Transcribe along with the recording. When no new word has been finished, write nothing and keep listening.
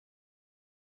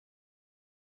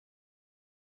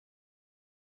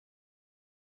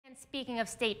And speaking of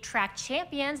state track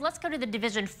champions, let's go to the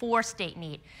Division IV state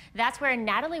meet. That's where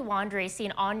Natalie Wandrie,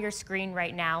 seen on your screen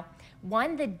right now,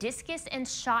 won the discus and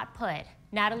shot put.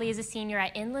 Natalie is a senior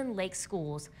at Inland Lake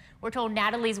Schools. We're told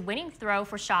Natalie's winning throw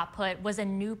for shot put was a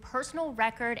new personal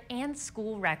record and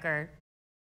school record.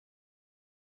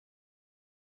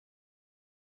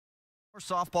 More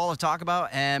softball to talk about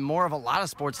and more of a lot of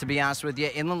sports, to be honest with you.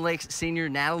 Inland Lakes senior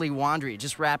Natalie Wandrie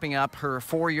just wrapping up her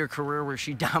 4-year career where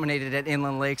she dominated at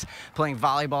Inland Lakes, playing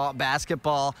volleyball,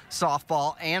 basketball,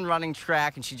 softball, and running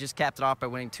track, and she just capped it off by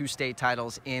winning 2 state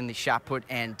titles in the shot put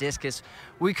and discus.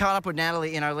 We caught up with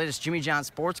Natalie in our latest Jimmy John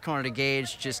Sports Corner to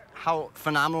gauge just how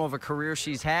phenomenal of a career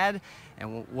she's had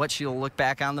and what she'll look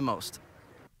back on the most.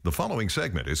 The following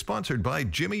segment is sponsored by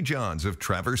Jimmy John's of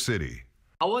Traverse City.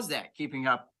 How was that, keeping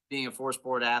up being a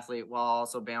 4-sport athlete while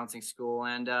also balancing school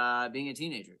and being a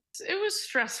teenager? It was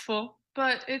stressful,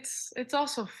 but it's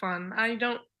also fun. I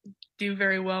don't do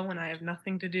very well when I have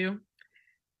nothing to do.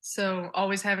 So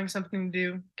always having something to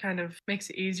do kind of makes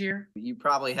it easier. You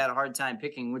probably had a hard time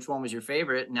picking which one was your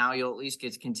favorite. Now you'll at least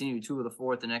get to continue 2 of the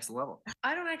 4 at the next level.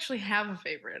 I don't actually have a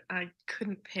favorite. I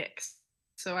couldn't pick.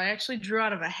 So I actually drew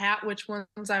out of a hat which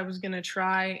ones I was going to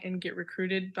try and get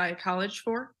recruited by a college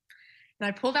for. And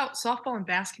I pulled out softball and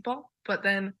basketball, but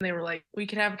then they were like, we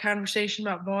could have a conversation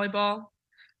about volleyball,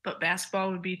 but basketball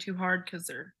would be too hard because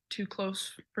they're too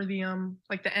close for the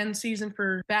the end season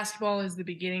for basketball is the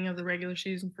beginning of the regular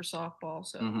season for softball.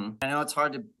 So I know it's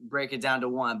hard to break it down to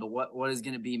one, but what is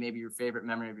going to be maybe your favorite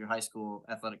memory of your high school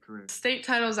athletic career? State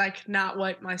titles, I could not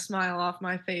wipe my smile off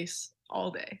my face all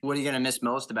day. What are you going to miss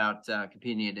most about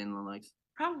competing at Inland Lakes?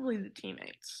 Probably the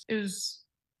teammates. It was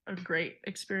a great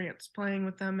experience playing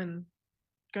with them and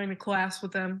going to class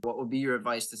with them. What would be your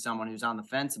advice to someone who's on the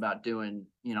fence about doing,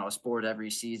 a sport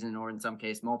every season, or in some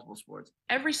case multiple sports?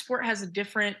 Every sport has a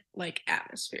different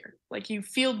atmosphere. You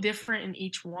feel different in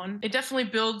each one. It definitely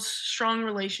builds strong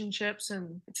relationships,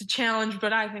 and it's a challenge,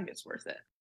 but I think it's worth it.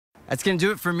 That's going to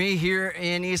do it for me here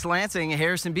in East Lansing.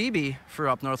 Harrison Beebe for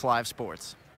Up North Live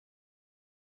Sports.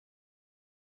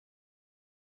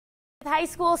 With high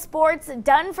school sports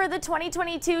done for the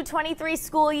 2022-23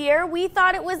 school year, we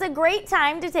thought it was a great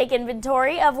time to take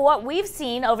inventory of what we've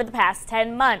seen over the past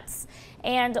 10 months.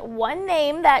 And one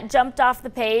name that jumped off the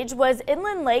page was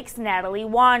Inland Lakes' Natalie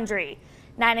Wandrie.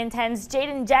 9 and 10's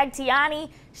Jaden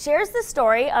Jagtiani shares the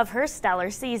story of her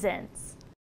stellar seasons.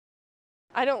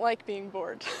 I don't like being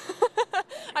bored.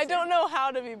 I don't know how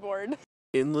to be bored.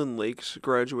 Inland Lakes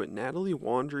graduate Natalie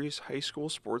Wandrie's high school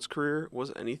sports career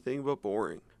was anything but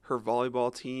boring. Her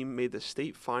volleyball team made the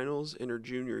state finals in her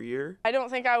junior year. I don't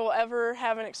think I will ever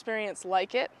have an experience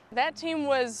like it. That team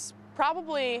was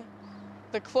probably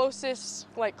the closest,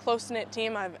 close-knit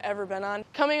team I've ever been on.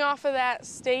 Coming off of that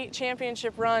state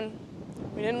championship run,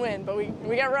 we didn't win, but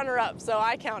we got runner-up, so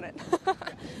I count it.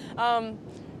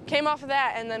 Came off of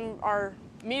that, and then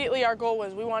immediately our goal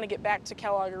was we want to get back to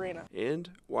Kellogg Arena. And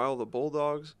while the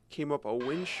Bulldogs came up a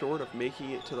win short of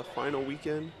making it to the final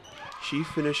weekend, she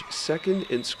finished 2nd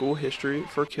in school history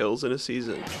for kills in a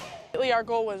season. Our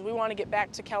goal was we want to get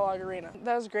back to Kellogg Arena.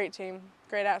 That was a great team,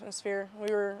 great atmosphere.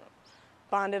 We were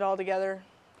bonded all together,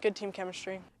 good team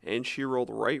chemistry. And she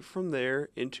rolled right from there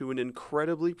into an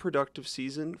incredibly productive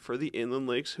season for the Inland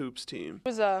Lakes Hoops team. It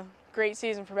was a great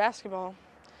season for basketball.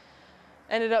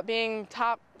 Ended up being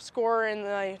top scorer in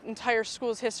the entire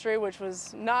school's history, which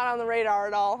was not on the radar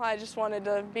at all. I just wanted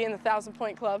to be in the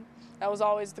 1,000-point club. That was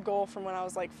always the goal from when I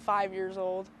was 5 years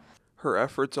old. Her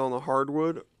efforts on the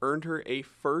hardwood earned her a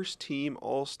first-team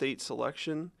All-State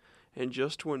selection, and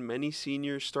just when many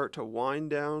seniors start to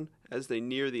wind down as they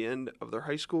near the end of their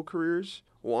high school careers,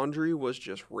 Wandrie was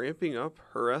just ramping up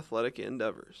her athletic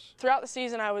endeavors. Throughout the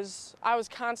season, I was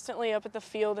constantly up at the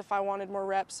field if I wanted more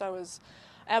reps. I was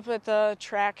up at the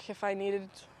track if I needed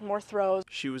more throws.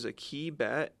 She was a key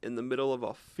bat in the middle of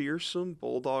a fearsome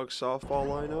Bulldog softball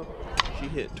lineup. She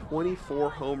hit 24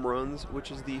 home runs, which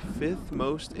is the 5th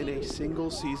most in a single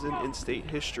season in state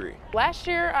history. Last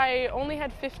year I only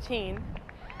had 15,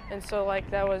 and so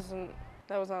that wasn't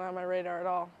on my radar at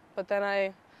all. But then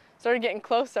I started getting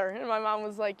closer, and my mom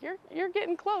was like, "You're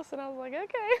getting close," and I was like,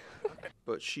 "Okay."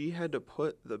 But she had to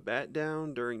put the bat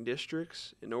down during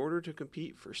districts in order to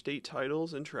compete for state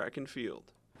titles in track and field.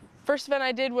 First event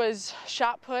I did was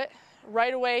shot put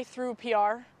right away through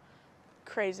PR.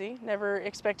 Crazy, never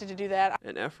expected to do that.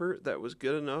 An effort that was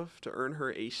good enough to earn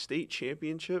her a state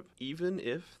championship, even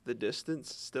if the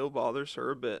distance still bothers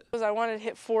her a bit. I wanted to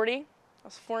hit 40. I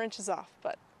was 4 inches off,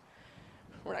 but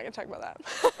we're not going to talk about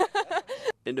that.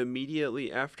 And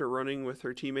immediately after running with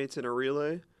her teammates in a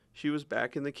relay, she was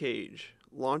back in the cage,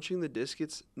 launching the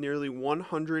discus nearly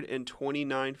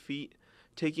 129 feet,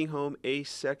 taking home a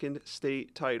second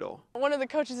state title. One of the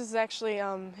coaches is actually,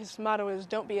 his motto is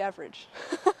 "Don't be average."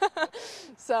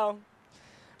 So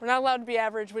we're not allowed to be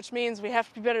average, which means we have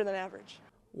to be better than average.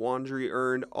 Wandrie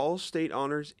earned all-state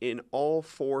honors in all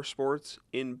 4 sports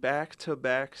in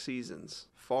back-to-back seasons,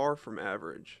 far from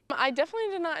average. I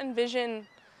definitely did not envision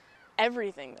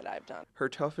everything that I've done. Her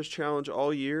toughest challenge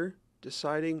all year,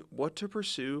 deciding what to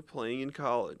pursue playing in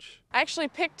college. I actually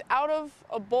picked out of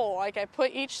a bowl. Like, I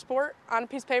put each sport on a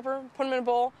piece of paper, put them in a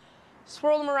bowl,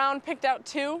 swirled them around, picked out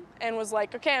 2, and was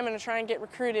like, okay, I'm going to try and get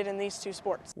recruited in these 2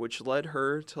 sports. Which led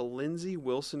her to Lindsey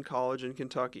Wilson College in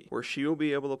Kentucky, where she will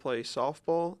be able to play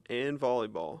softball and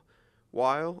volleyball,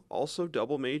 while also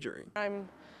double majoring.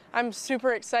 I'm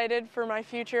super excited for my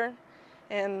future,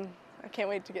 and I can't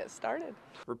wait to get started.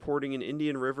 Reporting in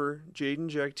Indian River, Jaden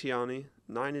Jagtiani,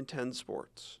 9 and 10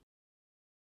 Sports.